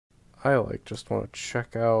I like just want to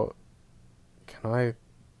check out. Can I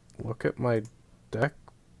look at my deck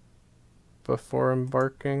before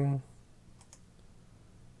embarking?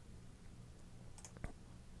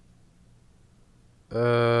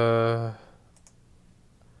 Uh.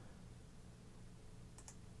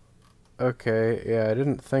 Okay, yeah, I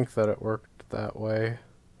didn't think that it worked that way.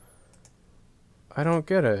 I don't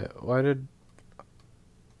get it. Why did...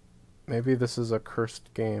 Maybe this is a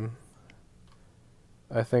cursed game.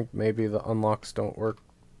 I think maybe the unlocks don't work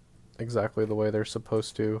exactly the way they're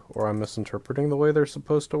supposed to, or I'm misinterpreting the way they're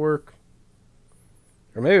supposed to work.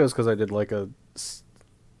 Or maybe it was because I did like a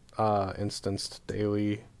instanced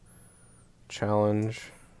daily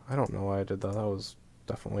challenge. I don't know why I did that. That was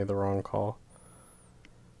definitely the wrong call.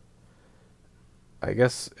 I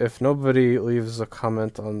guess if nobody leaves a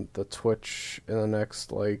comment on the Twitch in the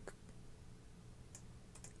next, like,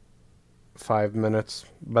 5 minutes,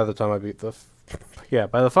 by the time I beat the... yeah,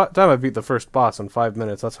 by the time I beat the first boss in 5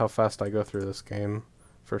 minutes, that's how fast I go through this game,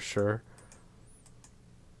 for sure.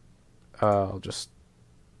 I'll just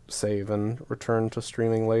save and return to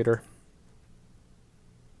streaming later.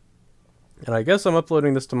 And I guess I'm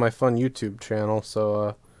uploading this to my fun YouTube channel,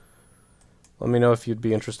 so let me know if you'd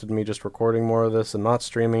be interested in me just recording more of this and not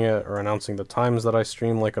streaming it, or announcing the times that I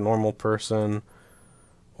stream like a normal person,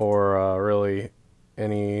 or really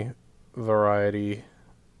any variety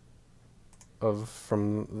of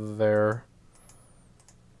from there.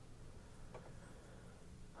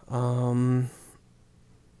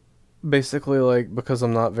 Basically, like, because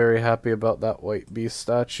I'm not very happy about that white beast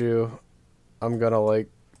statue, I'm gonna, like,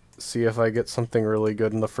 see if I get something really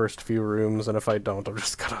good in the first few rooms, and if I don't, I'm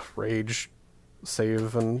just gonna rage,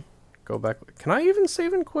 save, and go back. Can I even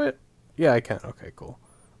save and quit? Yeah, I can. Okay, cool.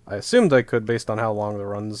 I assumed I could based on how long the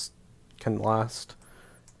runs can last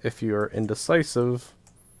if you're indecisive.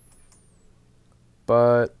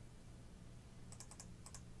 But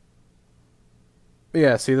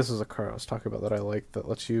yeah, see, this is a card I was talking about that I like, that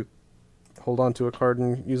lets you hold on to a card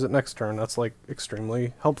and use it next turn. That's, like,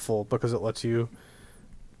 extremely helpful because it lets you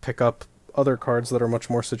pick up other cards that are much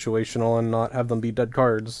more situational and not have them be dead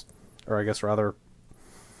cards. Or I guess rather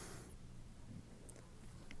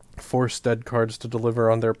force dead cards to deliver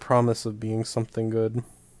on their promise of being something good.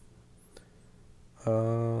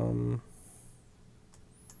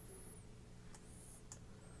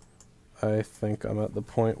 I think I'm at the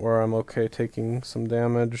point where I'm okay taking some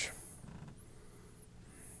damage.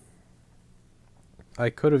 I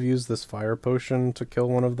could have used this fire potion to kill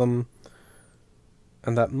one of them,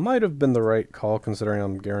 and that might have been the right call considering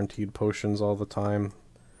I'm guaranteed potions all the time.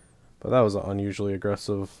 But that was an unusually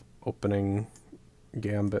aggressive opening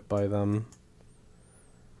gambit by them.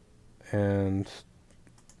 And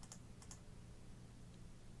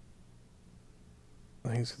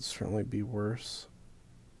things could certainly be worse.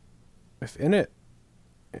 If in it...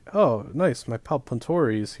 Oh, nice, my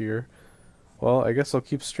Palpentori is here. Well, I guess I'll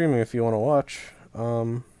keep streaming if you want to watch.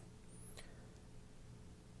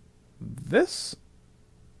 This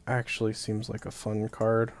actually seems like a fun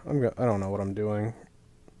card. I don't know what I'm doing.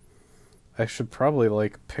 I should probably,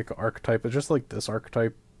 like, pick archetype. It's just like this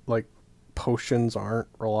archetype, like, potions aren't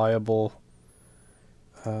reliable.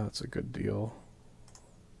 It's a good deal.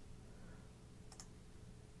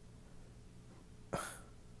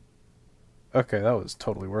 Okay, that was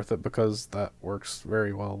totally worth it because that works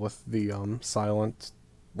very well with the silent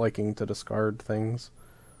liking to discard things.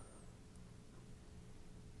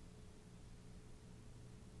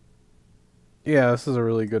 Yeah, this is a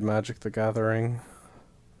really good Magic the Gathering.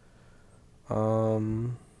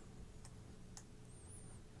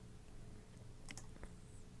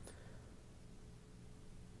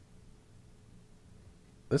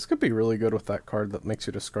 This could be really good with that card that makes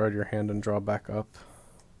you discard your hand and draw back up.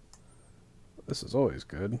 This is always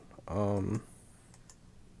good.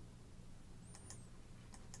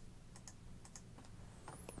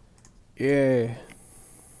 Yeah.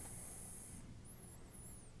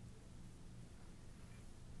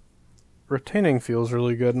 Retaining feels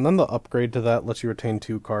really good, and then the upgrade to that lets you retain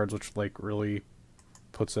 2 cards, which, like, really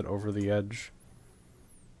puts it over the edge.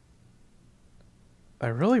 I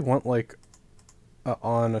really want, like, a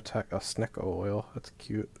on attack, a Snecko oil. That's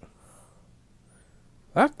cute.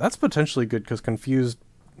 That's potentially good because Confused,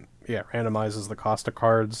 yeah, randomizes the cost of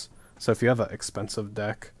cards. So if you have an expensive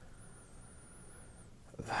deck,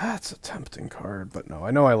 that's a tempting card. But no,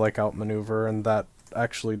 I know I like Outmaneuver, and that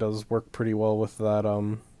actually does work pretty well with that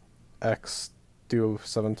X, do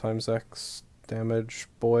 7 times X damage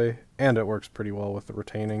boy, and it works pretty well with the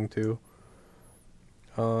retaining too.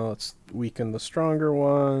 Let's weaken the stronger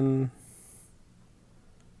one.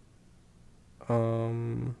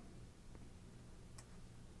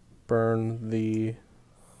 burn the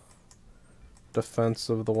defense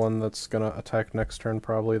of the one that's gonna attack next turn,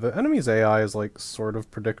 probably. The enemy's AI is, like, sort of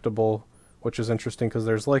predictable, which is interesting, because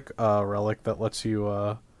there's, like, a relic that lets you,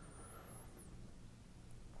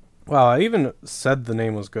 Wow, I even said the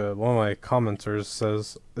name was good. One of my commenters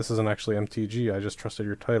says, this isn't actually MTG, I just trusted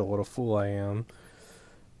your title, what a fool I am.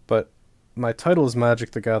 But my title is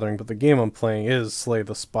Magic the Gathering, but the game I'm playing is Slay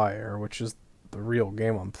the Spire, which is the real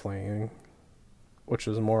game I'm playing, which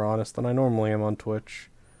is more honest than I normally am on Twitch.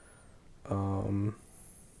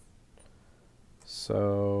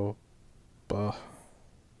 So,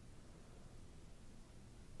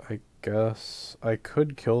 I guess I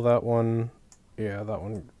could kill that one. Yeah, that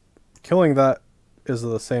one. Killing that is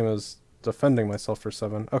the same as defending myself for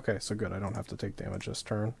 7. Okay, so good. I don't have to take damage this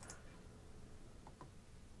turn.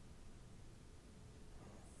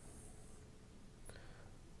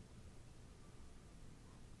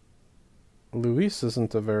 Luis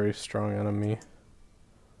isn't a very strong enemy.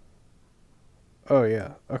 Oh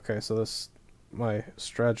yeah, okay, so my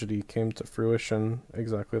strategy came to fruition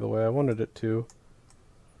exactly the way I wanted it to.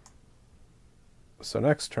 So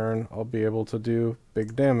next turn, I'll be able to do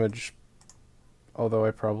big damage. Although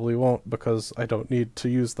I probably won't, because I don't need to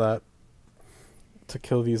use that to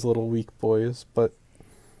kill these little weak boys. But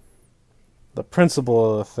the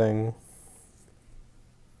principle of the thing,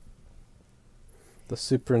 the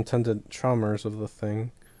superintendent charmers of the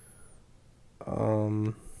thing,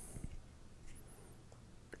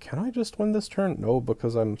 can I just win this turn? No,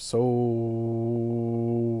 because I'm so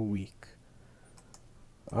weak.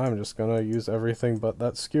 I'm just gonna use everything but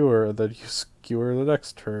that skewer, and then you skewer the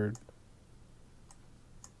next turn.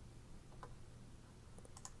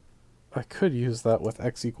 I could use that with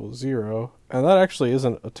x equals 0, and that actually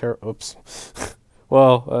isn't a oops.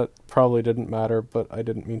 Well, that probably didn't matter, but I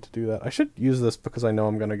didn't mean to do that. I should use this because I know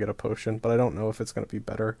I'm gonna get a potion, but I don't know if it's gonna be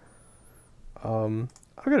better. I'm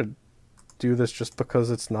gonna do this just because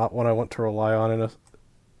it's not one I want to rely on in a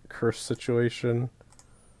curse situation.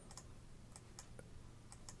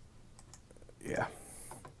 Yeah.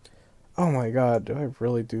 Oh my god, do I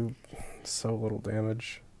really do so little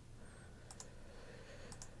damage?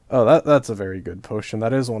 Oh, that's a very good potion.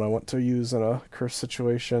 That is one I want to use in a curse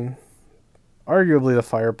situation. Arguably the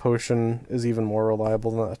fire potion is even more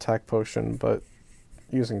reliable than the attack potion, but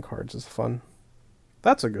using cards is fun.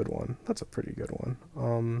 That's a good one. That's a pretty good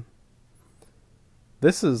one.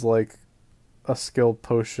 This is like a skill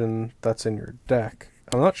potion that's in your deck.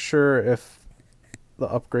 I'm not sure if the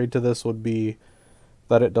upgrade to this would be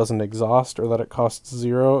that it doesn't exhaust or that it costs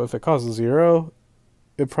 0. If it costs 0,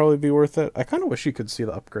 it'd probably be worth it. I kind of wish you could see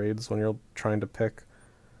the upgrades when you're trying to pick.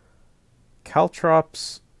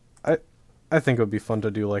 Caltrops, I think it would be fun to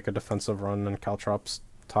do like a defensive run and Caltrops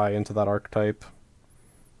tie into that archetype.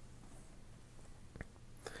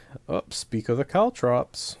 Oh, speak of the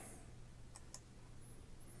Caltrops.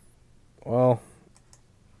 Well,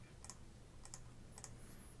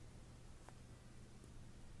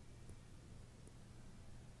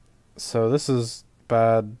 so this is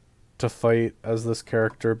bad to fight as this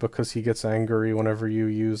character because he gets angry whenever you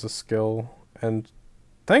use a skill, and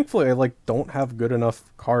thankfully I like don't have good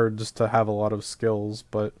enough cards to have a lot of skills,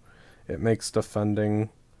 but it makes defending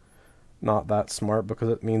not that smart because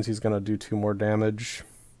it means he's gonna do 2 more damage.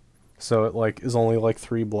 So it like is only like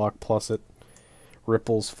 3 block plus it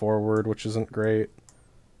ripples forward, which isn't great.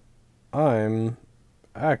 I'm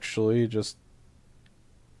actually just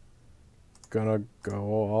gonna go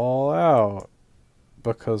all out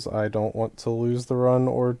because I don't want to lose the run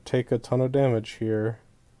or take a ton of damage here.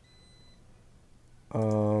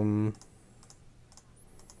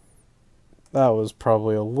 That was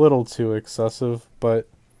probably a little too excessive, but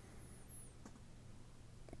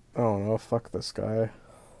I don't know, fuck this guy.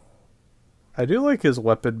 I do like his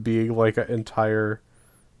weapon being like an entire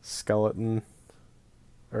skeleton.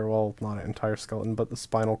 Or, well, not an entire skeleton, but the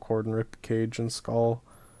spinal cord and rib cage and skull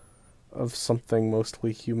of something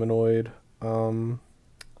mostly humanoid. Well,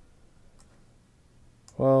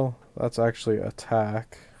 that's actually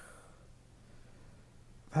attack.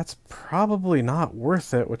 That's probably not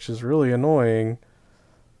worth it, which is really annoying.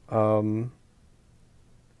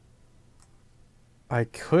 I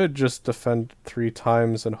could just defend 3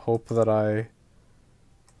 times and hope that I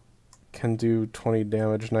can do 20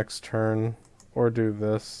 damage next turn. Or do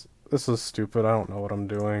this. This is stupid. I don't know what I'm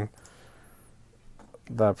doing.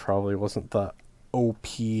 That probably wasn't the OP,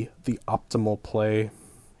 the optimal play.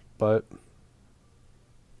 But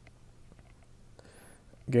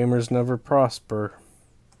gamers never prosper.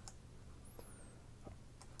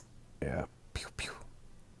 Yeah. Pew pew.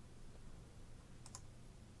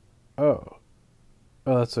 Oh.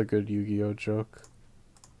 Oh, that's a good Yu-Gi-Oh joke.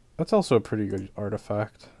 That's also a pretty good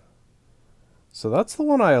artifact. So that's the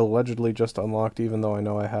one I allegedly just unlocked, even though I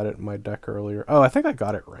know I had it in my deck earlier. Oh, I think I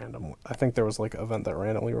got it random. I think there was like an event that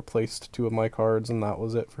randomly replaced 2 of my cards, and that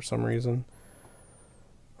was it for some reason.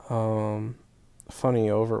 Funny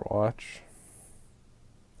Overwatch.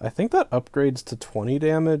 I think that upgrades to 20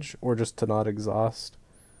 damage, or just to not exhaust.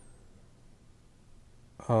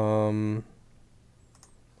 Honestly,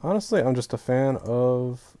 I'm just a fan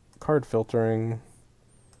of card filtering.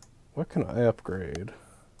 What can I upgrade?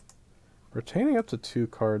 Retaining up to 2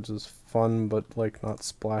 cards is fun, but like not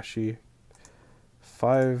splashy.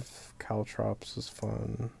 5 caltrops is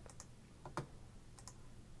fun.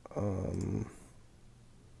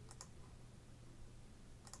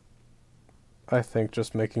 I think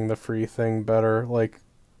just making the free thing better, like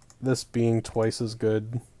this being twice as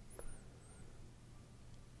good,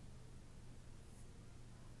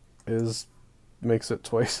 makes it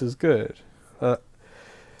twice as good.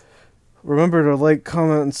 Remember to like,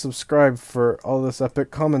 comment, and subscribe for all this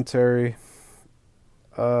epic commentary.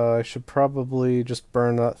 I should probably just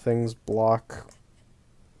burn that thing's block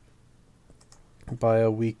by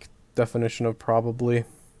a weak definition of probably.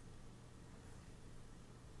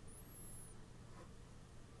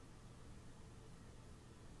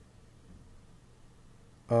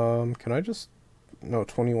 Can I just... No,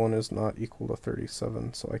 21 is not equal to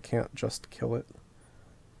 37, so I can't just kill it.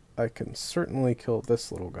 I can certainly kill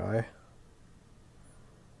this little guy.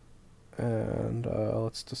 And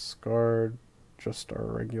let's discard just our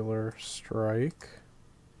regular strike.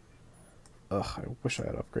 Ugh, I wish I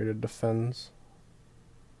had upgraded defense.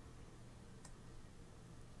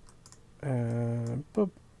 And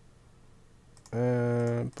boop.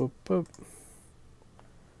 And boop boop.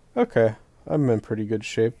 Okay, I'm in pretty good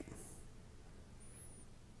shape.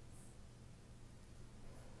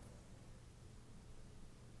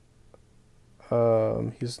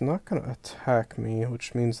 He's not gonna attack me,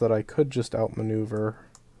 which means that I could just outmaneuver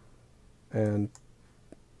and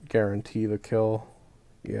guarantee the kill.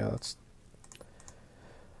 Yeah, that's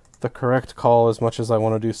the correct call, as much as I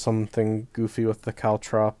want to do something goofy with the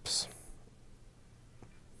caltrops.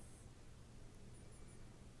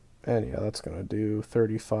 And yeah, that's gonna do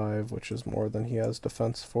 35, which is more than he has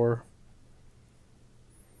defense for.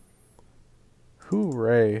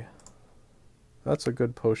 Hooray. That's a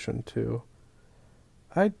good potion too.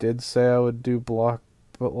 I did say I would do block,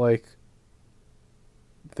 but like,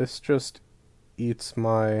 this just eats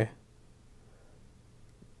my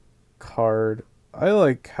card. I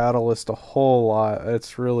like Catalyst a whole lot.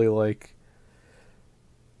 It's really like,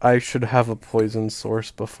 I should have a poison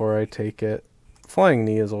source before I take it. Flying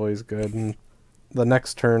Knee is always good, and the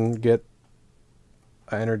next turn get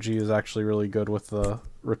energy is actually really good with the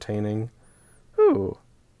retaining. Ooh.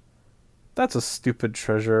 That's a stupid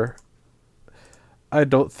treasure. I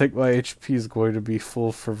don't think my HP is going to be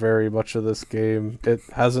full for very much of this game. It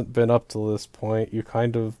hasn't been up to this point. You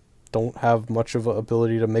kind of don't have much of an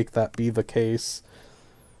ability to make that be the case,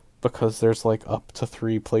 because there's like up to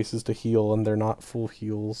 3 places to heal, and they're not full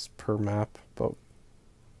heals per map, but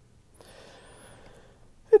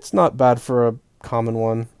it's not bad for a common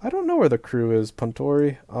one. I don't know where the crew is,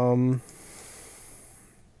 Puntori.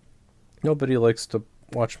 Nobody likes to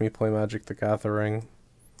watch me play Magic the Gathering.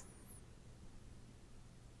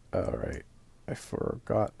 Alright, I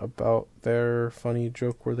forgot about their funny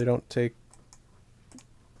joke where they don't take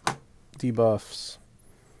debuffs.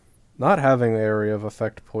 Not having the area of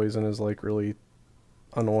effect poison is like really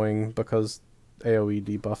annoying, because AoE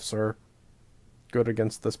debuffs are good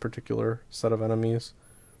against this particular set of enemies.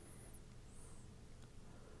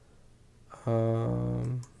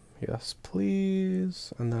 Yes,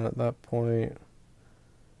 please. And then at that point,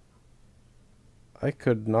 I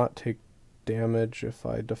could not take damage if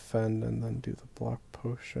I defend and then do the block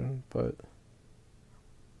potion, but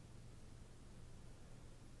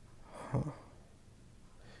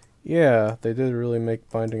yeah, they did really make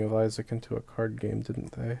Binding of Isaac into a card game,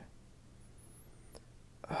 didn't they?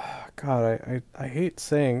 God, I hate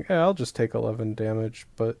saying, yeah, I'll just take 11 damage,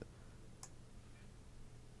 but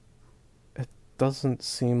it doesn't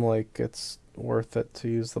seem like it's worth it to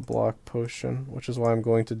use the block potion, which is why I'm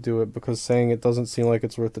going to do it, because saying it doesn't seem like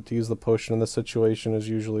it's worth it to use the potion in this situation is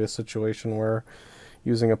usually a situation where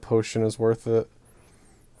using a potion is worth it.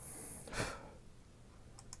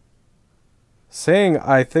 Saying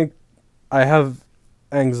I think I have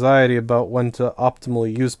anxiety about when to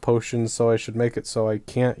optimally use potions, so I should make it so I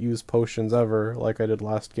can't use potions ever, like I did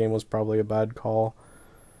last game, was probably a bad call.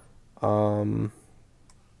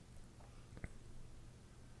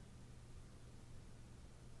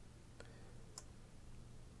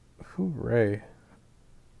 Hooray.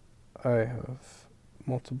 I have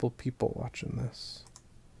multiple people watching this.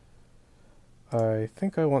 I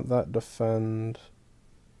think I want that defend.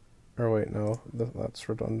 Or wait, no, that's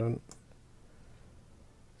redundant.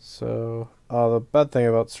 So, the bad thing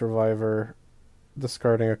about Survivor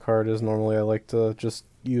discarding a card is normally I like to just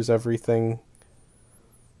use everything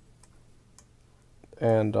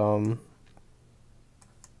and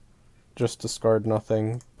just discard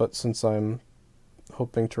nothing. But since I'm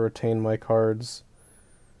hoping to retain my cards,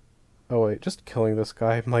 oh wait, just killing this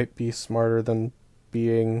guy might be smarter than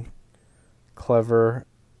being clever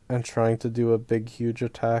and trying to do a big huge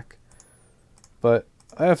attack. But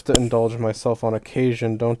I have to indulge myself on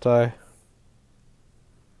occasion, don't I?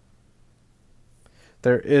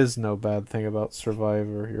 There is no bad thing about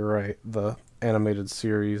Survivor, you're right. The animated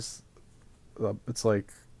series, it's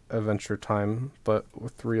like Adventure Time, but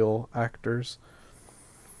with real actors.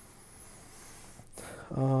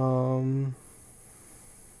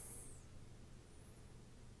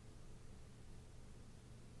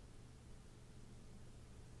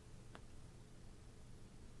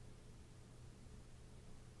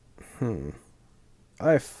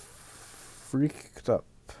 I freaked up.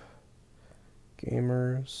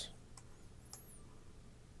 Gamers.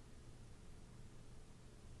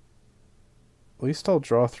 At least I'll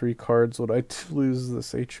draw 3 cards. Would I lose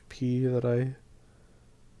this HP that I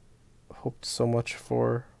hoped so much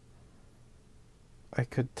for? I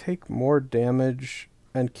could take more damage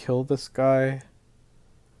and kill this guy.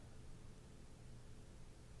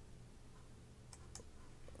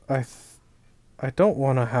 I don't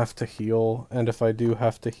want to have to heal, and if I do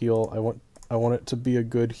have to heal, I want it to be a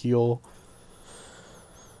good heal.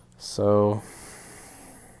 So,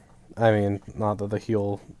 I mean, not that the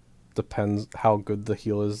heal depends how good the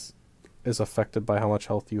heal is affected by how much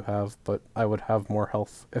health you have, but I would have more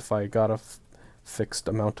health if I got a fixed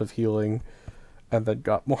amount of healing and then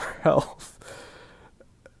got more health,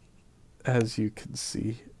 as you can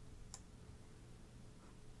see.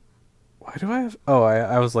 Why do I have... Oh,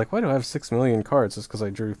 I was like, why do I have 6 million cards? It's because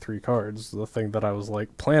I drew 3 cards. The thing that I was,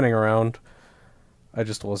 like, planning around, I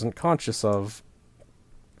just wasn't conscious of.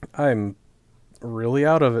 I'm really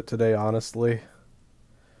out of it today, honestly.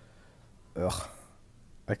 Ugh.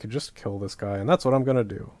 I could just kill this guy, and that's what I'm gonna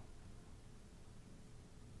do.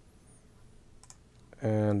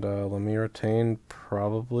 And let me retain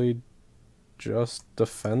probably just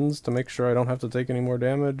defends to make sure I don't have to take any more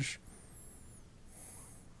damage.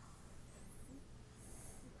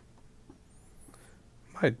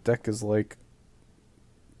 My deck is like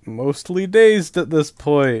mostly dazed at this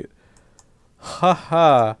point.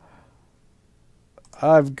 Haha.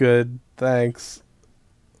 I'm good, thanks.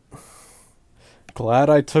 Glad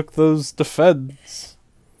I took those defends.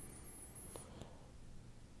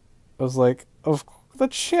 I was like, the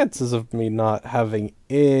chances of me not having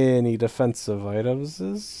any defensive items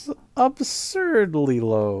is absurdly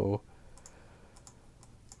low.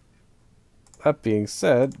 That being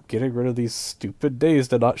said, getting rid of these stupid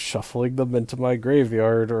dazed and not shuffling them into my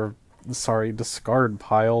graveyard, or, sorry, discard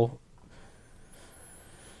pile,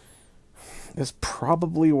 is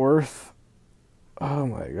probably worth, oh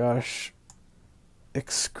my gosh,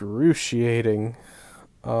 excruciating.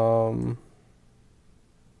 Well,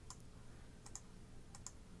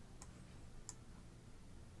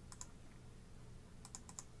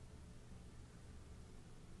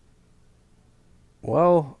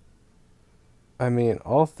 I mean,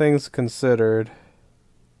 all things considered,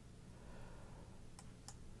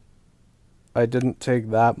 I didn't take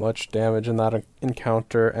that much damage in that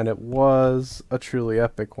encounter, and it was a truly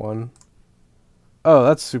epic one. Oh,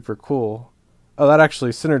 that's super cool. Oh, that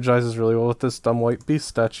actually synergizes really well with this dumb white beast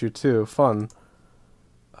statue, too. Fun.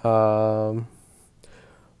 Why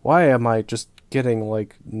am I just getting,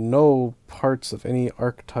 like, no parts of any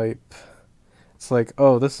archetype? It's like,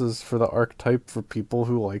 oh, this is for the archetype for people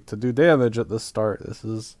who like to do damage at the start. This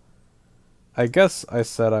is... I guess I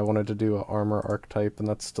said I wanted to do an armor archetype, and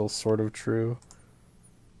that's still sort of true.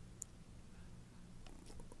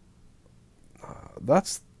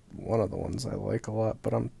 That's one of the ones I like a lot,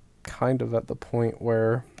 but I'm kind of at the point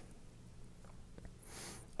where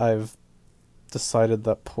I've decided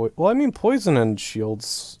that well, I mean, poison and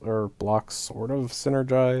shields or blocks sort of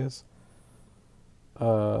synergize.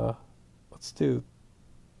 Let's do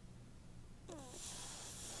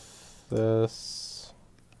this.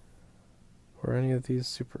 Or any of these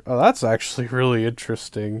super... Oh, that's actually really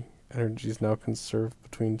interesting. Energy is now conserved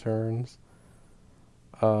between turns.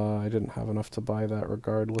 I didn't have enough to buy that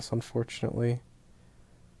regardless, unfortunately.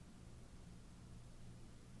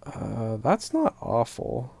 That's not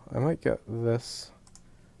awful. I might get this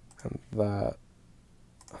and that.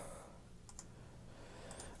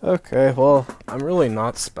 Okay, well, I'm really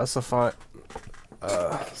not specializing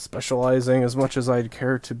as much as I'd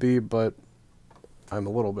care to be, but I'm a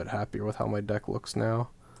little bit happier with how my deck looks now.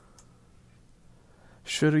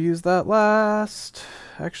 Should have used that last.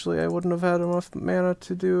 Actually, I wouldn't have had enough mana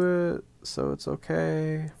to do it, so it's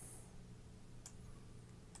okay.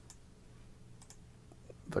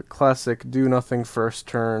 The classic do nothing first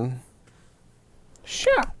turn.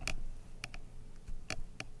 Sure.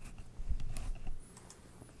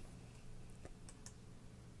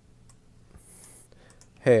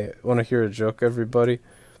 Hey, wanna hear a joke, everybody?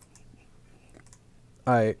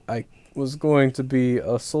 I was going to be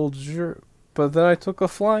a soldier, but then I took a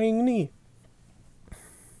flying knee.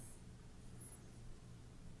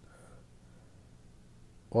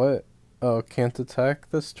 What? Oh, can't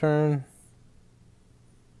attack this turn?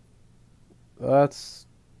 That's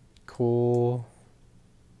cool.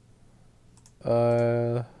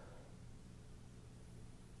 Get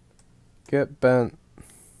bent.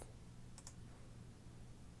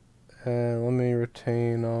 And let me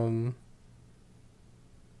retain,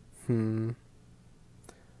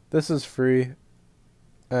 This is free,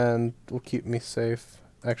 and will keep me safe.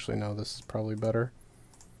 Actually, no, this is probably better.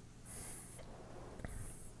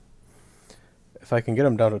 If I can get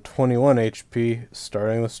him down to 21 HP,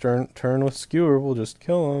 starting the turn with Skewer, we'll just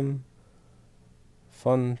kill him.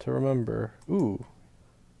 Fun to remember. Ooh.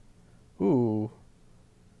 Ooh.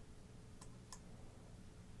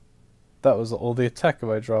 That was all the attack if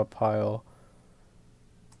I draw a pile.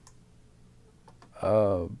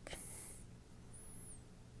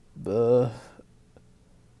 The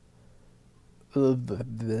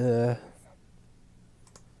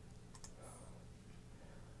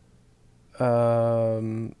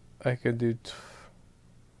I could do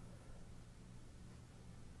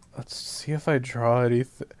let's see if I draw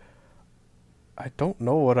anything. I don't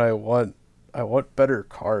know what I want. I want better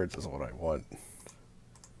cards is what I want.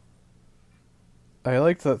 I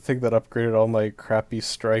like that thing that upgraded all my crappy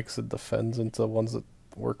strikes and defends into ones that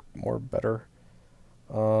work more better.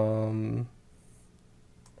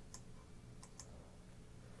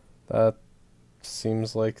 That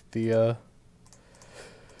seems like the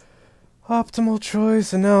optimal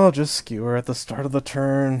choice, and now I'll just skewer at the start of the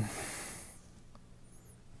turn.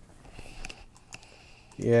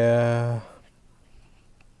 Yeah.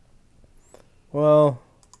 Well.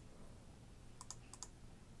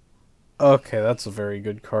 Okay, that's a very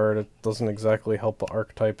good card. It doesn't exactly help the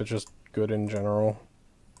archetype, it's just good in general.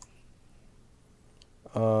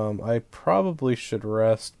 I probably should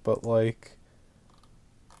rest, but like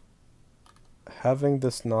having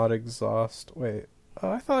this not exhaust. Wait,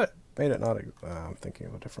 I thought it made it not. I'm thinking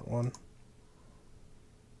of a different one.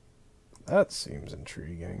 That seems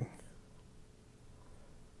intriguing.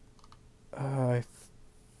 I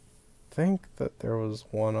think that there was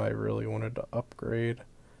one I really wanted to upgrade.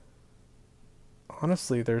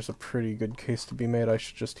 Honestly, there's a pretty good case to be made. I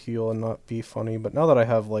should just heal and not be funny, but now that I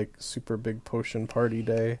have like super big potion party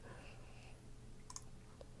day,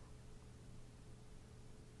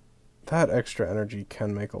 that extra energy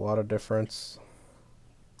can make a lot of difference.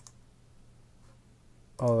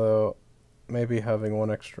 Although, maybe having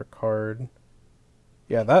one extra card.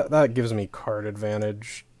 Yeah, that gives me card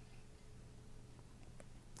advantage.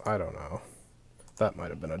 I don't know. That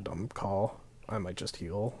might have been a dumb call. I might just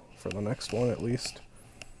heal for the next one at least.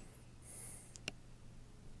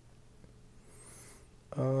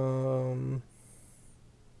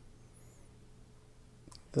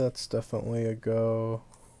 That's definitely a go.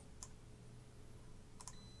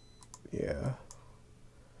 Yeah.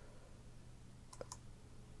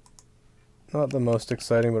 Not the most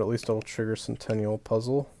exciting, but at least it'll trigger Centennial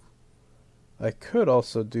Puzzle. I could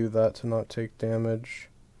also do that to not take damage.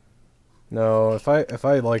 No, if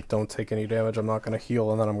I like don't take any damage, I'm not gonna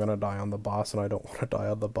heal, and then I'm gonna die on the boss, and I don't want to die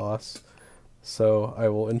on the boss. So I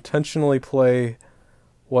will intentionally play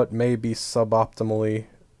what may be suboptimally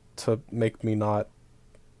to make me not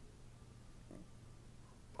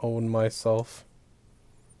own myself.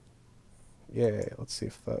 Yay, let's see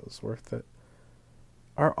if that was worth it.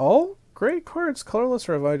 Are all gray cards colorless,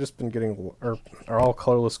 or have I just been getting, or are all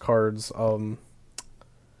colorless cards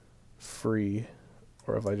free,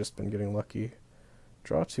 or have I just been getting lucky?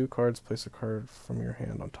 Draw 2 cards, place a card from your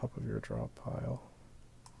hand on top of your draw pile.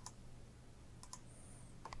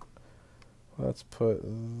 Let's put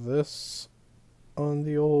this on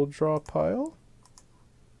the old draw pile.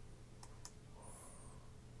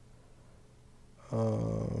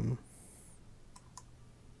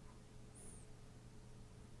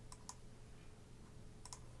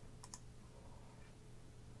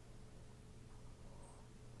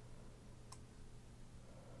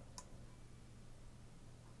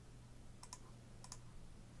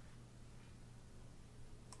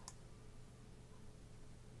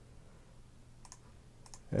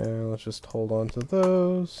 And let's just hold on to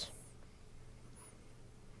those.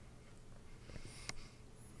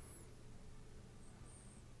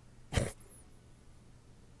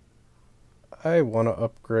 I want to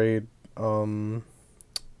upgrade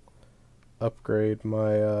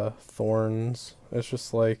my thorns. It's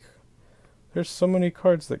just like there's so many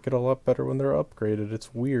cards that get a lot better when they're upgraded.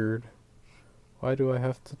 It's weird. Why do I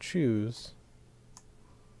have to choose?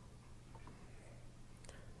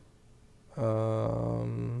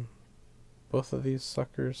 Both of these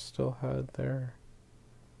suckers still had their...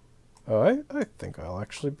 Oh, I think I'll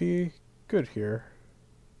actually be good here.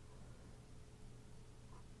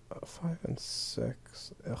 5 and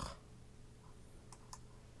 6. Ugh.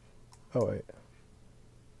 Oh, wait.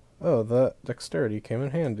 Oh, that dexterity came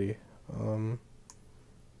in handy. I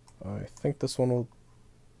think this one will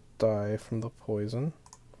die from the poison.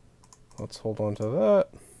 Let's hold on to that.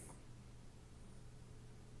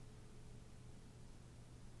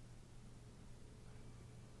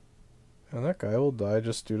 And that guy will die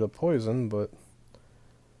just due to poison, but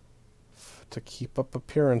to keep up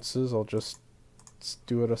appearances, I'll just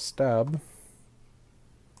do it a stab.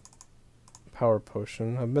 Power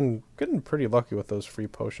potion. I've been getting pretty lucky with those free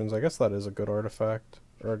potions. I guess that is a good artifact,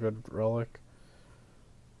 or a good relic.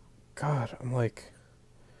 God, I'm like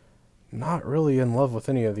not really in love with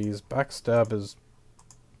any of these. Backstab is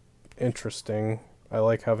interesting. I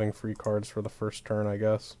like having free cards for the first turn, I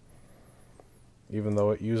guess. Even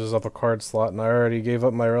though it uses up a card slot, and I already gave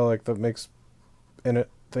up my relic that makes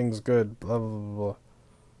things good. Blah, blah, blah, blah.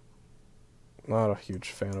 Not a huge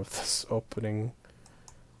fan of this opening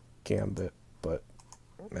gambit, but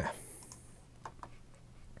meh.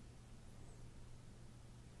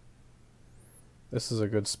 This is a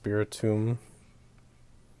good Spiritomb.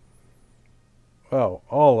 Well,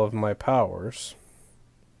 all of my powers.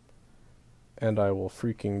 And I will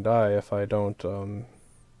freaking die if I don't,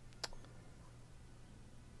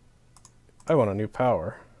 I want a new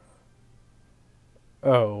power.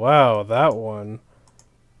 Oh, wow, that one.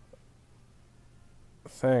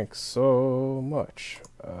 Thanks so much.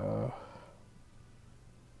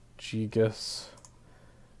 Gigas.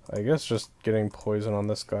 I guess just getting poison on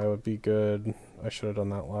this guy would be good. I should have done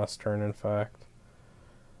that last turn, in fact.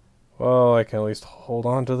 Well, I can at least hold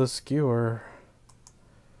on to the skewer.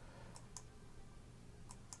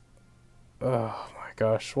 Oh my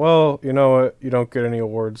gosh. Well, you know what? You don't get any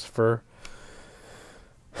awards for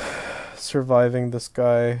surviving this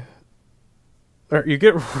guy. Or you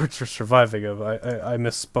get rewards for surviving him. I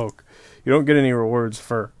misspoke. You don't get any rewards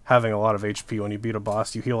for having a lot of HP when you beat a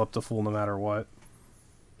boss. You heal up to full no matter what.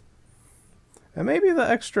 And maybe the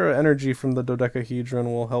extra energy from the dodecahedron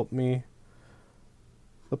will help me.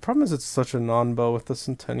 The problem is it's such a non-bow with the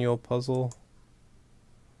Centennial puzzle.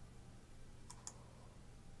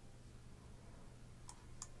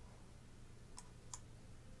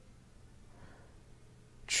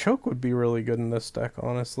 Choke would be really good in this deck,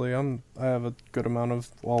 honestly. I have a good amount of...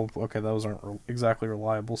 Well, okay, those aren't exactly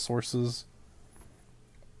reliable sources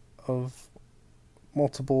of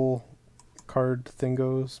multiple card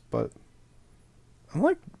thingos, but I'm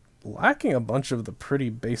like lacking a bunch of the pretty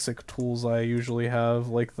basic tools I usually have,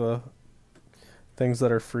 like the things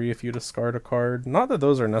that are free if you discard a card. Not that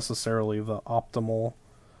those are necessarily the optimal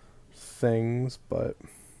things, but...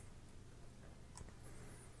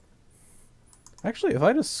 Actually, if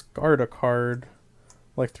I discard a card,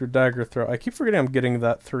 like through Dagger Throw, I keep forgetting I'm getting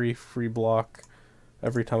that 3 free block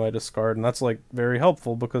every time I discard, and that's like very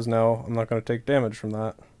helpful because now I'm not going to take damage from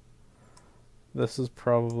that. This is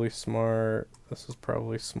probably smart. This is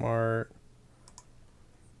probably smart.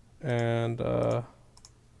 And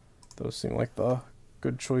those seem like the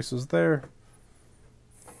good choices there.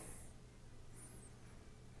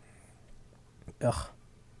 Ugh.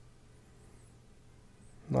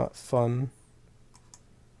 Not fun.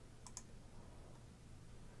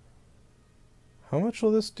 How much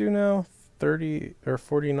will this do now? 30 or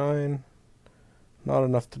 49? Not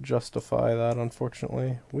enough to justify that,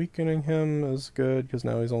 unfortunately. Weakening him is good, because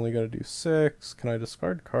now he's only going to do 6. Can I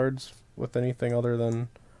discard cards with anything other than...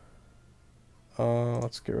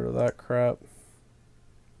 let's get rid of that crap.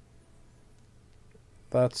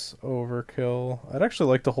 That's overkill. I'd actually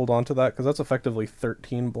like to hold on to that, because that's effectively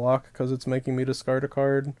 13 block, because it's making me discard a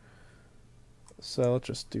card. So let's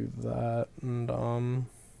just do that, and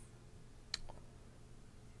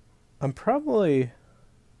I'm probably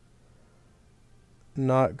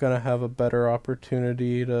not gonna have a better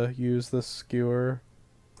opportunity to use this skewer.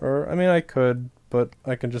 Or, I mean, I could, but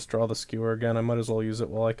I can just draw the skewer again. I might as well use it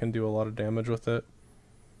while I can do a lot of damage with it.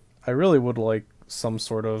 I really would like some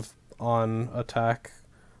sort of on-attack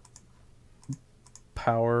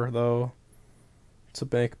power, though. to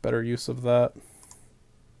make better use of that.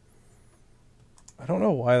 I don't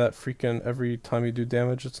know why that freaking every time you do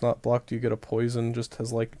damage it's not blocked, you get a poison, just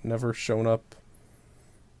has like never shown up.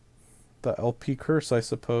 The LP curse, I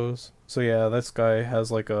suppose. So yeah, this guy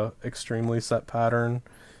has like a extremely set pattern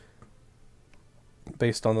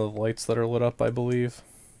based on the lights that are lit up, I believe.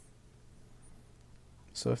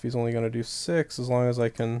 So if he's only going to do 6, as long as I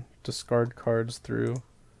can discard cards through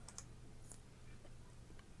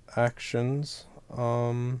actions,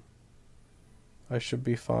 I should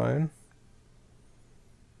be fine.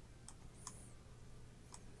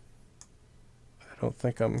 I don't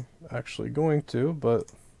think I'm actually going to,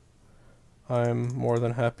 but I'm more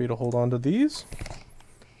than happy to hold on to these.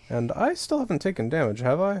 And I still haven't taken damage,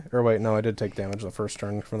 have I? Or wait, no, I did take damage the first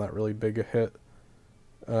turn from that really big hit.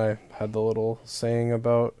 I had the little saying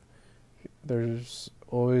about there's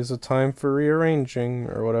always a time for rearranging,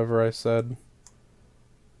 or whatever I said.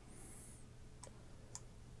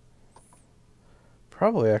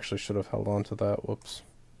 Probably actually should have held on to that, whoops.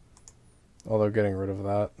 Although getting rid of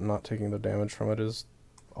that, not taking the damage from it is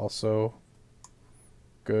also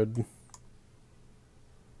good.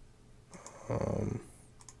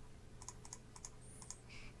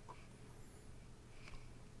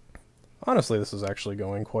 Honestly, this is actually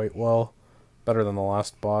going quite well. Better than the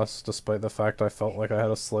last boss, despite the fact I felt like I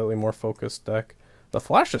had a slightly more focused deck. The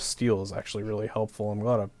Flash of Steel is actually really helpful. I'm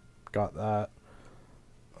glad I got that.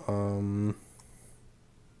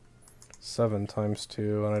 7 times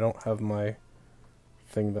 2, and I don't have my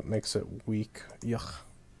thing that makes it weak. Yuck.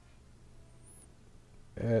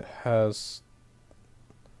 It has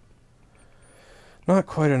not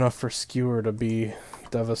quite enough for Skewer to be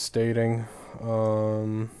devastating.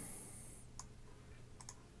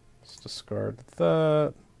 Let's discard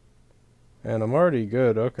that. And I'm already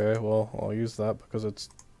good. Okay, well, I'll use that because it's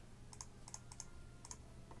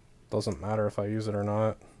doesn't matter if I use it or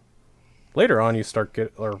not. Later on you start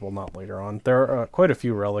or well, not later on. There are quite a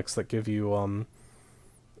few relics that give you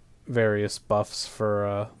various buffs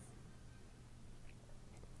for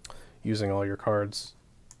using all your cards.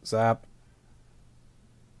 Zap.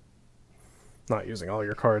 Not using all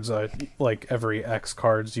your cards, like every X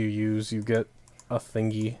cards you use, you get a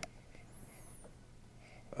thingy.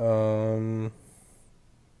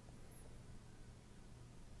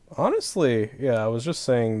 Honestly, yeah, I was just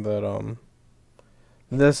saying that,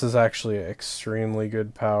 this is actually extremely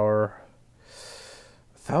good power.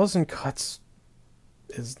 1,000 cuts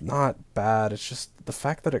is not bad, it's just the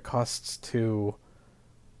fact that it costs 2.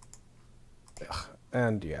 Ugh.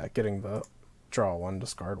 And yeah, getting the draw 1,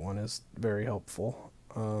 discard 1 is very helpful.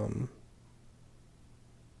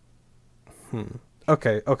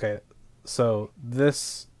 Okay, so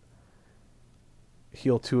this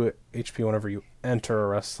heal 2 HP whenever you enter a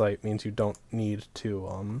rest site means you don't need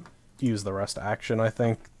to use the rest action, I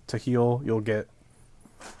think, to heal. You'll get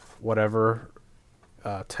whatever,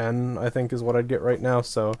 10, I think, is what I'd get right now.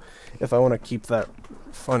 So if I want to keep that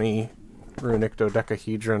funny runic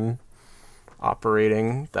dodecahedron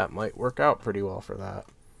operating, that might work out pretty well for that.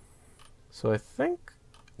 So I think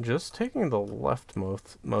just taking the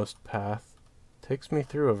leftmost path takes me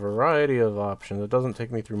through a variety of options. It doesn't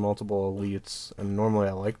take me through multiple elites, and normally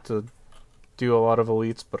I like to do a lot of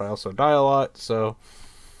elites, but I also die a lot, so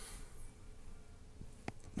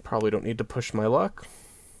probably don't need to push my luck.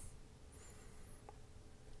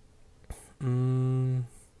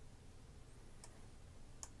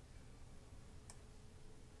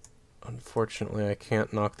 Unfortunately, I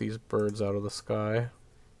can't knock these birds out of the sky.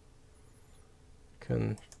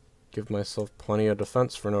 Can give myself plenty of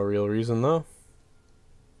defense for no real reason, though.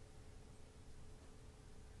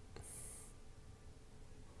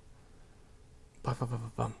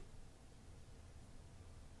 Bum.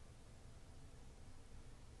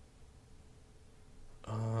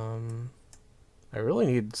 I really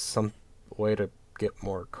need some way to get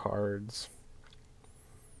more cards.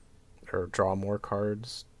 Or draw more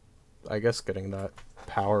cards. I guess getting that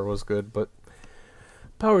power was good, but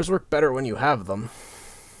powers work better when you have them.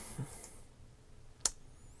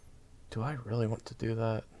 Do I really want to do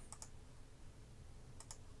that?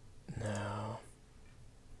 No.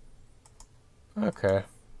 Okay.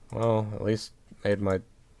 Well, at least made my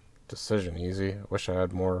decision easy. I wish I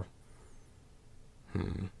had more.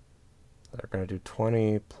 They're gonna do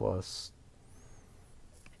 20 plus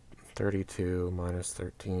 32 minus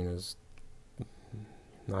 13 is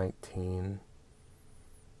 19.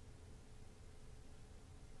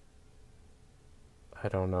 I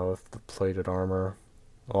don't know if the plated armor...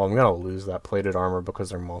 Well, I'm gonna lose that plated armor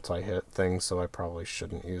because they're multi-hit things, so I probably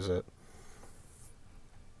shouldn't use it.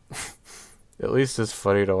 At least it's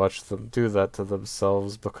funny to watch them do that to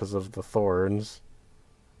themselves because of the thorns.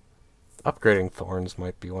 Upgrading Thorns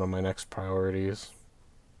might be one of my next priorities.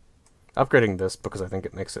 Upgrading this because I think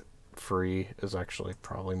it makes it free is actually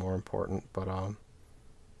probably more important, but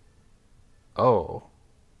oh.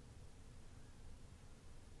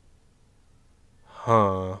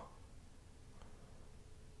 Huh.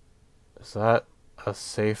 Is that a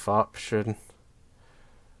safe option?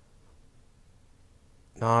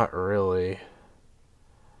 Not really.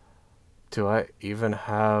 Do I even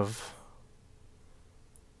have...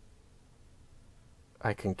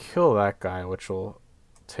 I can kill that guy, which will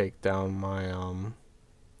take down my,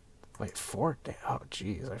 Wait, 4? Oh,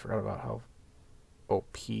 jeez, I forgot about how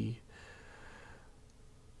OP.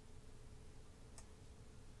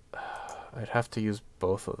 I'd have to use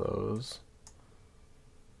both of those,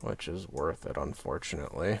 which is worth it,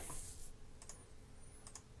 unfortunately.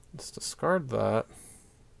 Let's discard that.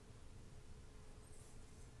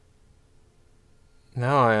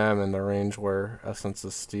 Now I am in the range where Essence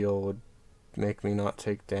of Steel would make me not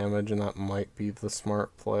take damage, and that might be the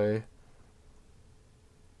smart play.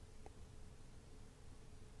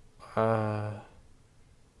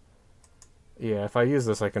 Yeah, if I use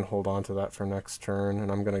this, I can hold on to that for next turn,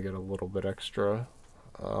 and I'm gonna get a little bit extra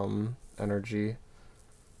energy.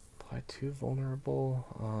 Apply 2 vulnerable.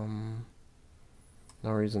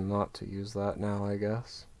 No reason not to use that now, I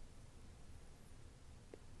guess.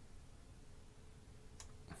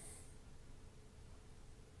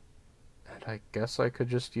 And I guess I could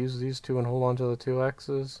just use these two and hold on to the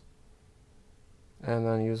 2X's. And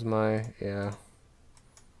then use my, yeah.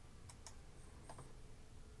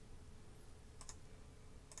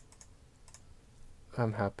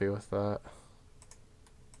 I'm happy with that.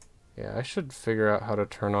 Yeah, I should figure out how to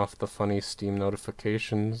turn off the funny Steam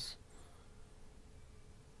notifications.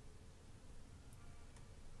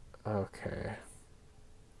 Okay.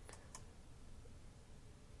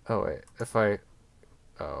 Oh, wait. If I...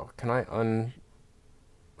 Oh, can I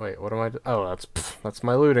Wait, what am I... Oh, that's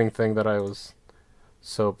my looting thing that I was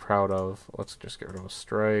so proud of. Let's just get rid of a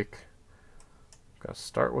strike. Gotta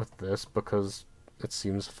start with this because it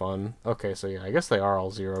seems fun. Okay, so yeah, I guess they are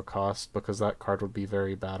all 0 cost because that card would be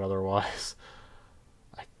very bad otherwise.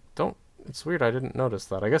 I don't... It's weird I didn't notice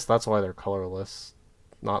that. I guess that's why they're colorless.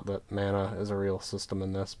 Not that mana is a real system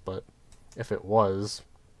in this, but if it was,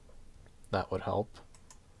 that would help.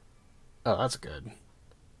 Oh, that's good.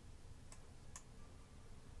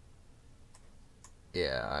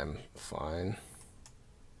 Yeah, I'm fine.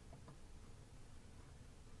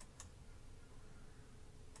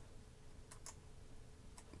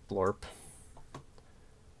 Blorp.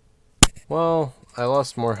 Well, I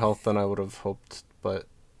lost more health than I would have hoped, but...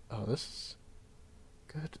 Oh, this is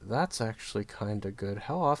good. That's actually kind of good.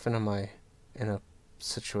 How often am I in a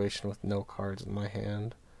situation with no cards in my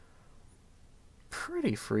hand?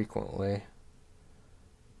 Pretty frequently.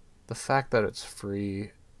 The fact that it's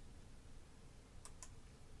free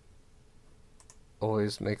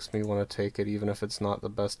always makes me want to take it, even if it's not the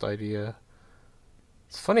best idea.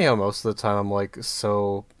 It's funny how most of the time I'm like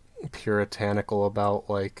so puritanical about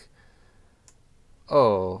like,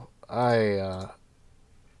 oh, I'm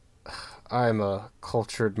a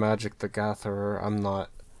cultured Magic the Gatherer. I'm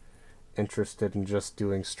not interested in just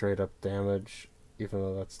doing straight up damage, even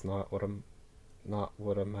though that's not what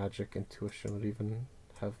a Magic intuition would even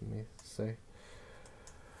have me say.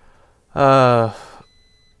 I'm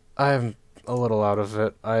a little out of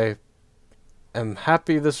it. I am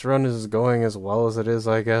happy this run is going as well as it is,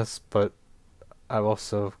 I guess, but I'm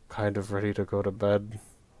also kind of ready to go to bed,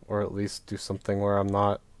 or at least do something where I'm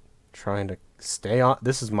not trying to stay on.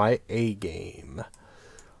 This is my A game.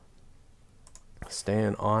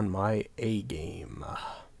 Staying on my A game.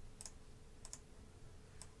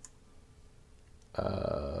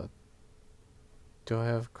 Do I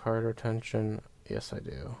have card retention? Yes, I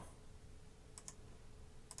do.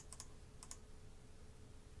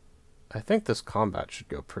 I think this combat should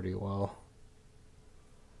go pretty well.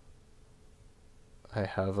 I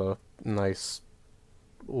have a nice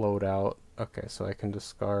loadout. Okay, so I can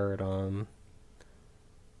discard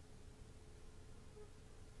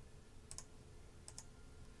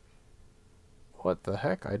what the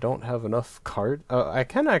heck? I don't have enough card. I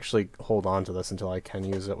can actually hold on to this until I can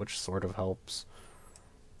use it, which sort of helps.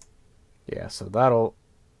 Yeah, so that'll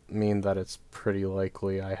mean that it's pretty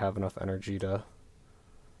likely I have enough energy to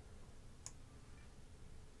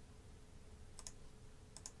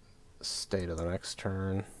stay to the next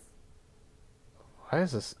turn. Why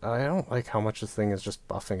is this? I don't like how much this thing is just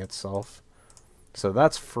buffing itself. So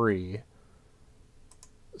that's free.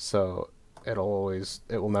 So it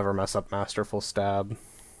will never mess up Masterful Stab.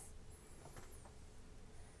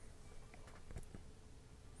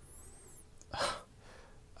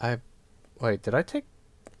 Wait, did I take...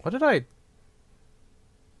 What did I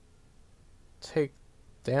take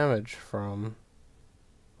damage from?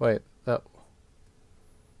 Wait, that...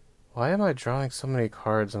 Why am I drawing so many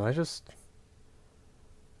cards? Am I just...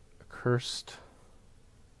 cursed?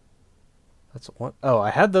 That's one... Oh, I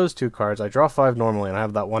had those 2 cards. I draw 5 normally, and I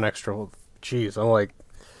have that 1 extra... Jeez, I'm like...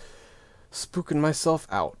 spooking myself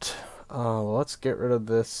out. Well, let's get rid of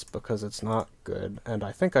this because it's not good. And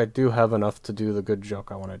I think I do have enough to do the good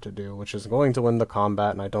joke I wanted to do, which is going to win the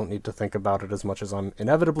combat, and I don't need to think about it as much as I'm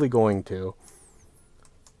inevitably going to.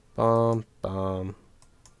 Bum, bum,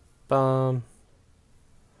 bum.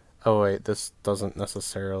 Oh, wait, this doesn't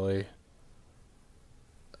necessarily...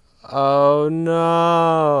 Oh,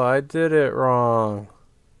 no! I did it wrong.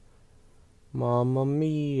 Mamma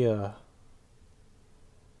mia.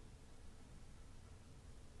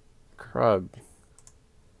 Crud.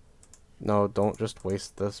 No, don't just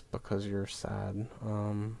waste this because you're sad.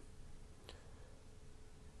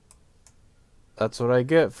 That's what I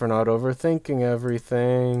get for not overthinking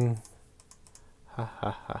everything. Ha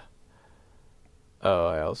ha ha.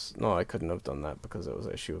 Oh, no, I couldn't have done that because it was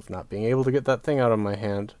an issue of not being able to get that thing out of my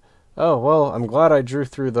hand. Oh, well, I'm glad I drew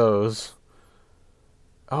through those.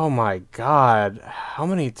 Oh my god. How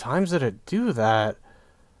many times did it do that?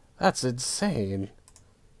 That's insane.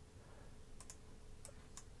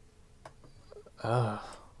 Ugh.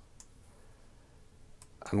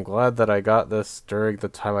 I'm glad that I got this during the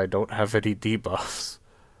time I don't have any debuffs.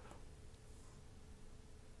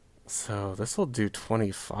 So, this will do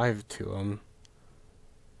 25 to him.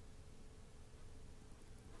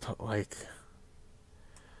 But, like...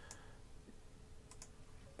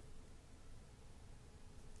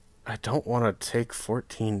 I don't want to take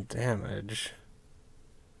 14 damage.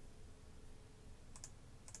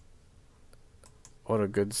 What a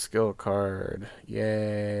good skill card.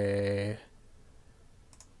 Yay.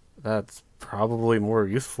 That's probably more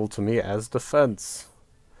useful to me as defense.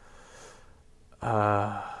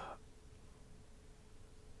 I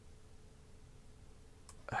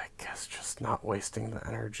guess just not wasting the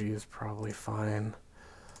energy is probably fine.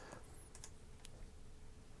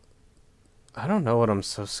 I don't know what I'm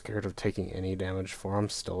so scared of taking any damage for. I'm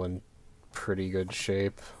still in pretty good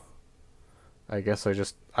shape. I guess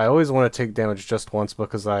I always want to take damage just once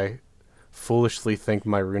because I foolishly think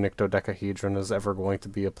my runic dodecahedron is ever going to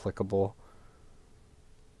be applicable.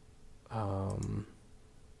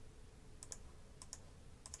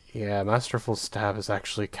 Yeah, Masterful Stab is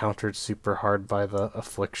actually countered super hard by the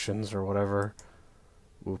afflictions or whatever.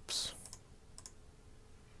 Oops.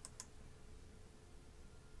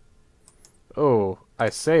 Oh, I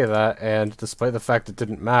say that, and despite the fact it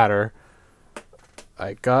didn't matter,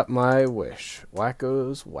 I got my wish.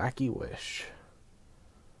 Wacko's wacky wish.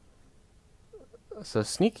 So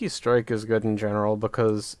Sneaky Strike is good in general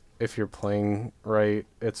because if you're playing right,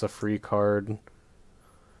 it's a free card.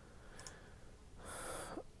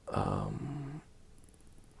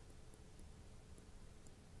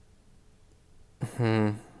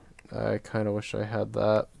 I kind of wish I had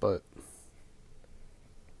that, but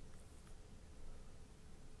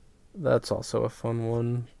that's also a fun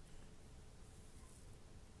one.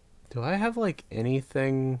 Do I have, like,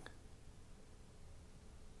 anything?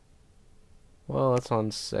 Well, it's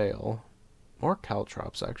on sale. More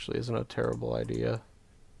Caltrops, actually, isn't a terrible idea.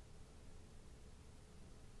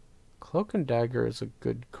 Cloak and Dagger is a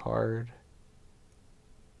good card.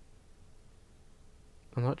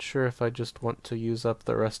 I'm not sure if I just want to use up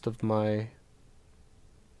the rest of my...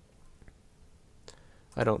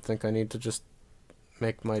 I don't think I need to just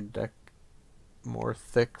make my deck more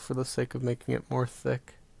thick for the sake of making it more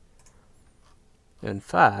thick. In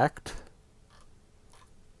fact...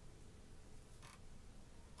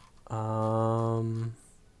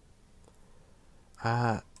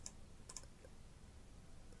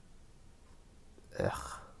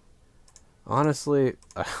 Honestly,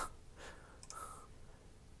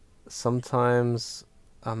 sometimes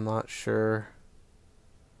I'm not sure.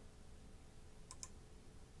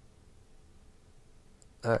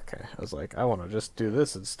 Okay, I was like, I want to just do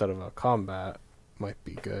this instead of a combat. Might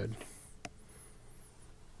be good.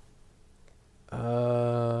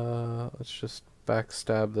 Let's just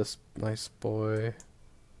backstab this nice boy.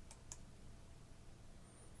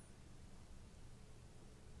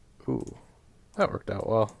 Ooh, that worked out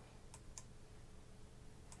well.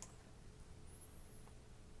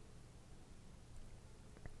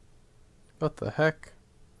 What the heck?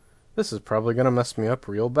 This is probably gonna mess me up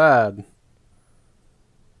real bad.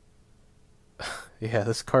 Yeah,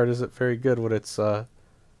 this card isn't very good when it's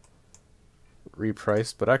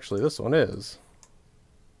repriced, but actually this one is.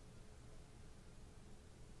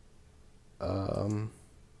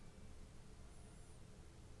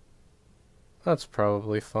 That's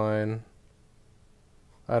probably fine.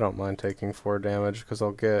 I don't mind taking 4 damage because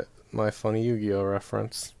I'll get my funny Yu-Gi-Oh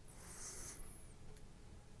reference.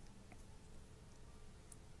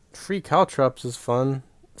 Free Caltrops is fun.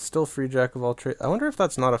 Still free Jack of all trades. I wonder if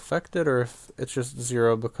that's not affected or if it's just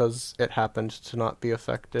 0 because it happened to not be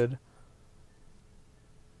affected.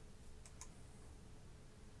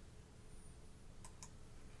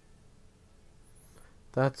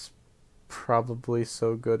 That's probably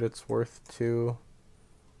so good it's worth 2.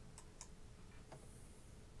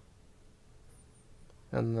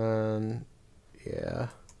 And then, yeah,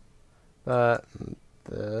 that and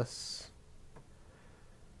this.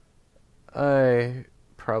 I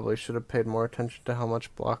probably should have paid more attention to how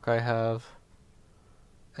much block I have.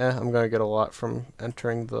 I'm gonna get a lot from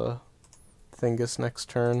entering the Thingus next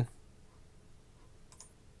turn.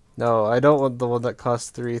 No, I don't want the one that costs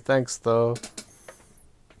 3. Thanks, though.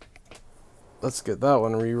 Let's get that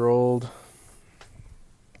one re-rolled.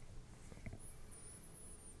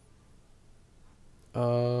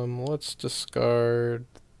 Let's discard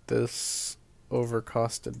this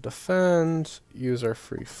overcosted defend, use our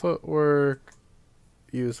free footwork,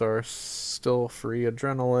 use our still free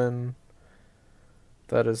adrenaline.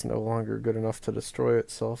 That is no longer good enough to destroy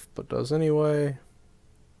itself, but does anyway.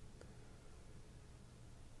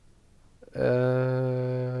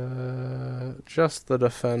 Just the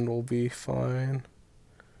defend will be fine.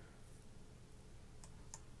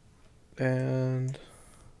 And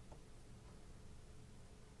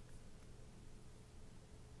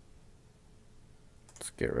let's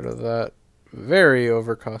get rid of that very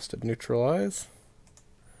overcosted neutralize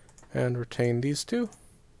and retain these 2.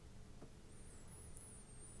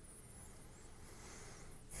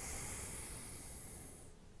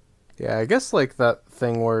 Yeah, I guess like that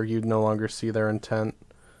thing where you no longer see their intent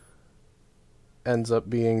ends up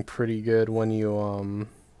being pretty good when you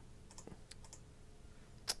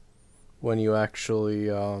actually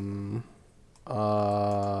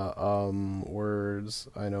words.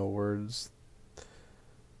 I know words.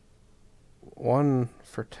 1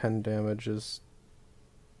 for 10 damage is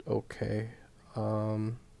okay.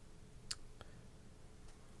 1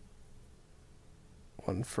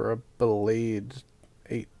 for a blade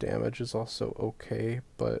 8 damage is also okay,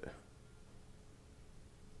 but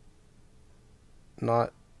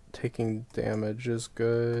not taking damage is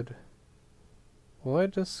good. Will I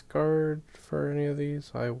discard for any of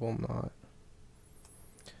these? I will not.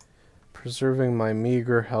 Preserving my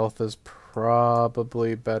meager health is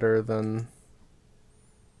probably better than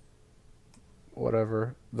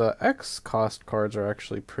whatever. The X cost cards are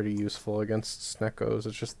actually pretty useful against Sneckos.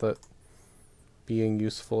 It's just that being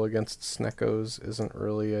useful against Sneckos isn't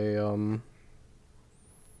really a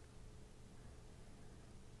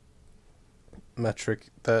metric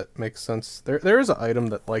that makes sense. There is an item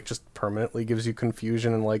that like just permanently gives you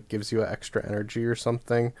confusion and like gives you extra energy or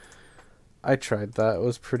something. I tried that. It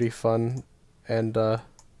was pretty fun and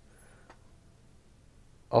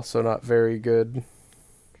also not very good.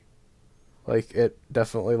 Like it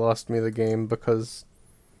definitely lost me the game because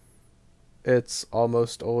it's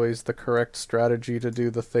almost always the correct strategy to do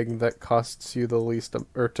the thing that costs you the least,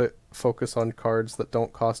 or to focus on cards that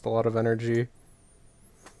don't cost a lot of energy.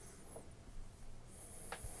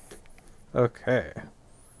 Okay.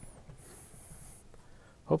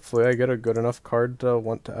 Hopefully I get a good enough card to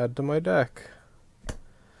want to add to my deck.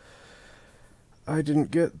 I didn't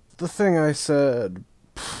get the thing I said.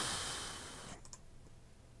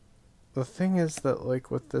 The thing is that, like,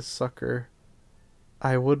 with this sucker,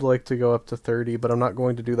 I would like to go up to 30, but I'm not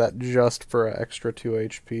going to do that just for an extra 2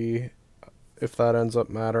 HP. If that ends up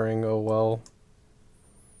mattering, oh well.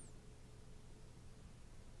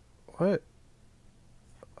 What?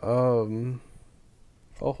 I'll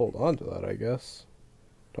hold on to that, I guess.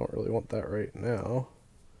 Don't really want that right now.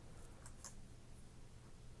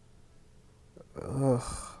 Ugh,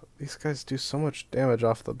 these guys do so much damage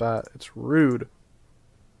off the bat. It's rude.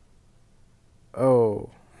 Oh,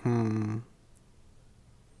 Would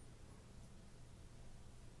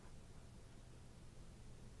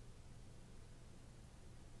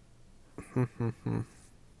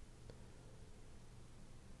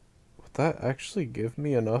that actually give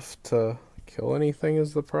me enough to kill anything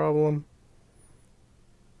is the problem?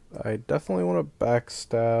 I definitely want to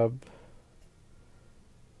backstab.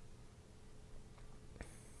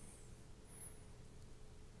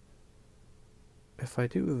 If I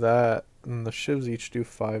do that, and the shivs each do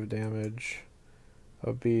 5 damage, that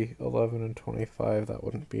would be 11 and 25. That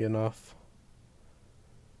wouldn't be enough.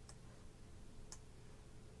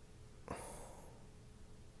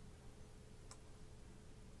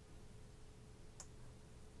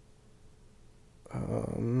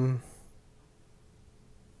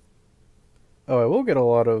 Oh, I will get a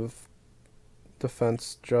lot of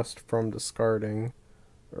defense just from discarding,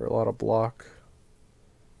 or a lot of block.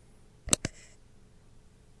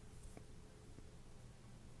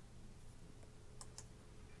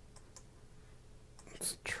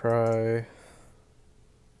 Let's try.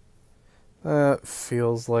 That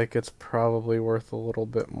feels like it's probably worth a little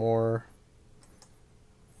bit more.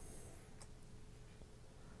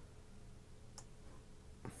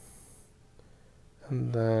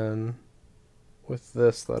 And then with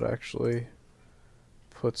this, that actually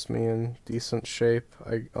puts me in decent shape.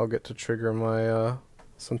 I'll get to trigger my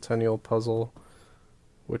Centennial Puzzle,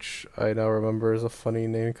 which I now remember is a funny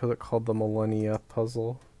name because it's called the Millennia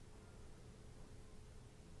Puzzle.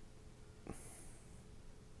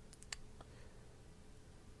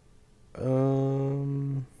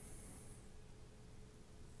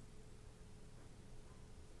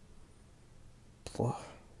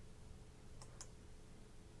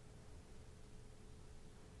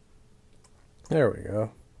 There we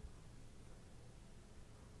go.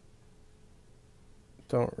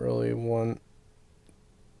 Don't really want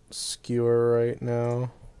skewer right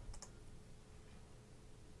now.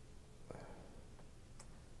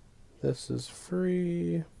 This is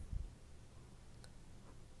free.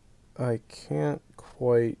 I can't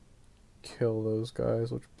quite kill those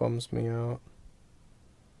guys, which bums me out.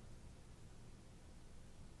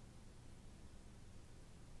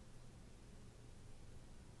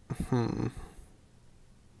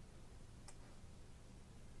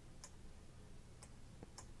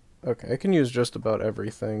 Okay, I can use just about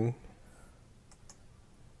everything.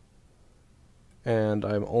 And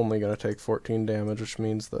I'm only going to take 14 damage, which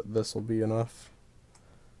means that this will be enough.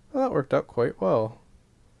 Well, that worked out quite well.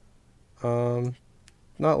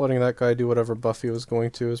 Not letting that guy do whatever Buffy was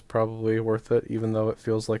going to is probably worth it, even though it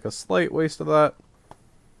feels like a slight waste of that.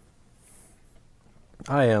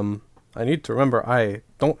 I need to remember, I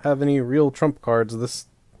don't have any real trump cards. This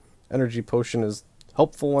energy potion is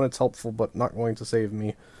helpful when it's helpful, but not going to save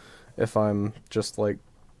me if I'm just, like,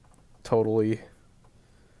 totally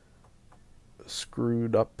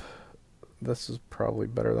screwed up. This is probably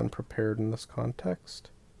better than prepared in this context.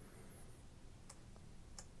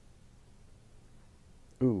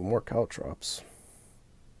 Ooh, more caltrops.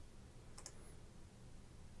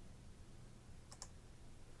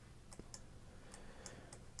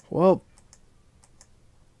 Well,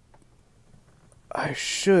 I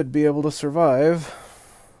should be able to survive.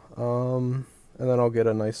 And then I'll get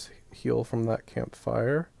a nice heal from that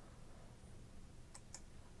campfire.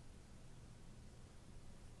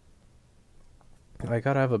 I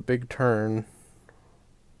gotta have a big turn.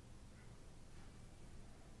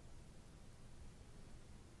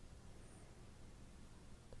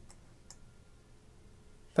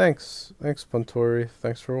 Thanks, Puntori.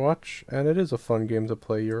 Thanks for watch, and it is a fun game to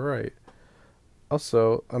play, you're right.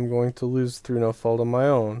 Also, I'm going to lose through no fault of my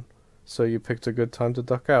own, so you picked a good time to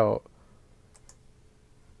duck out.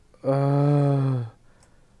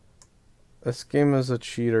 This game is a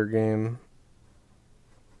cheater game.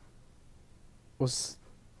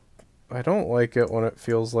 I don't like it when it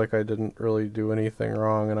feels like I didn't really do anything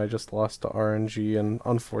wrong and I just lost to RNG, and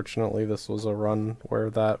unfortunately this was a run where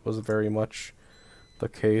that was very much the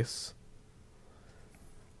case.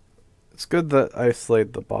 It's good that I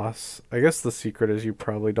slayed the boss. I guess the secret is you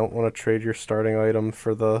probably don't want to trade your starting item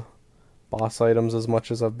for the boss items as much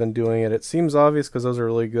as I've been doing it. It seems obvious because those are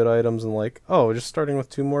really good items and like, oh, just starting with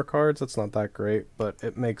 2 more cards, that's not that great, but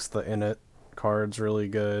it makes the init cards really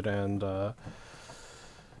good, and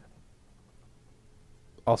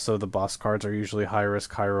also the boss cards are usually high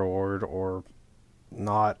risk, high reward, or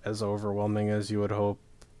not as overwhelming as you would hope.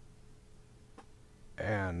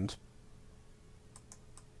 And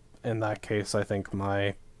in that case, I think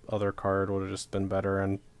my other card would have just been better,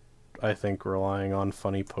 and I think relying on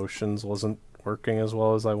funny potions wasn't working as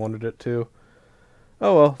well as I wanted it to.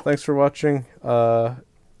 Oh well, thanks for watching. Let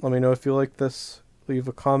me know if you like this. Leave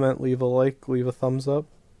a comment, leave a like, leave a thumbs up.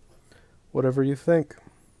 Whatever you think.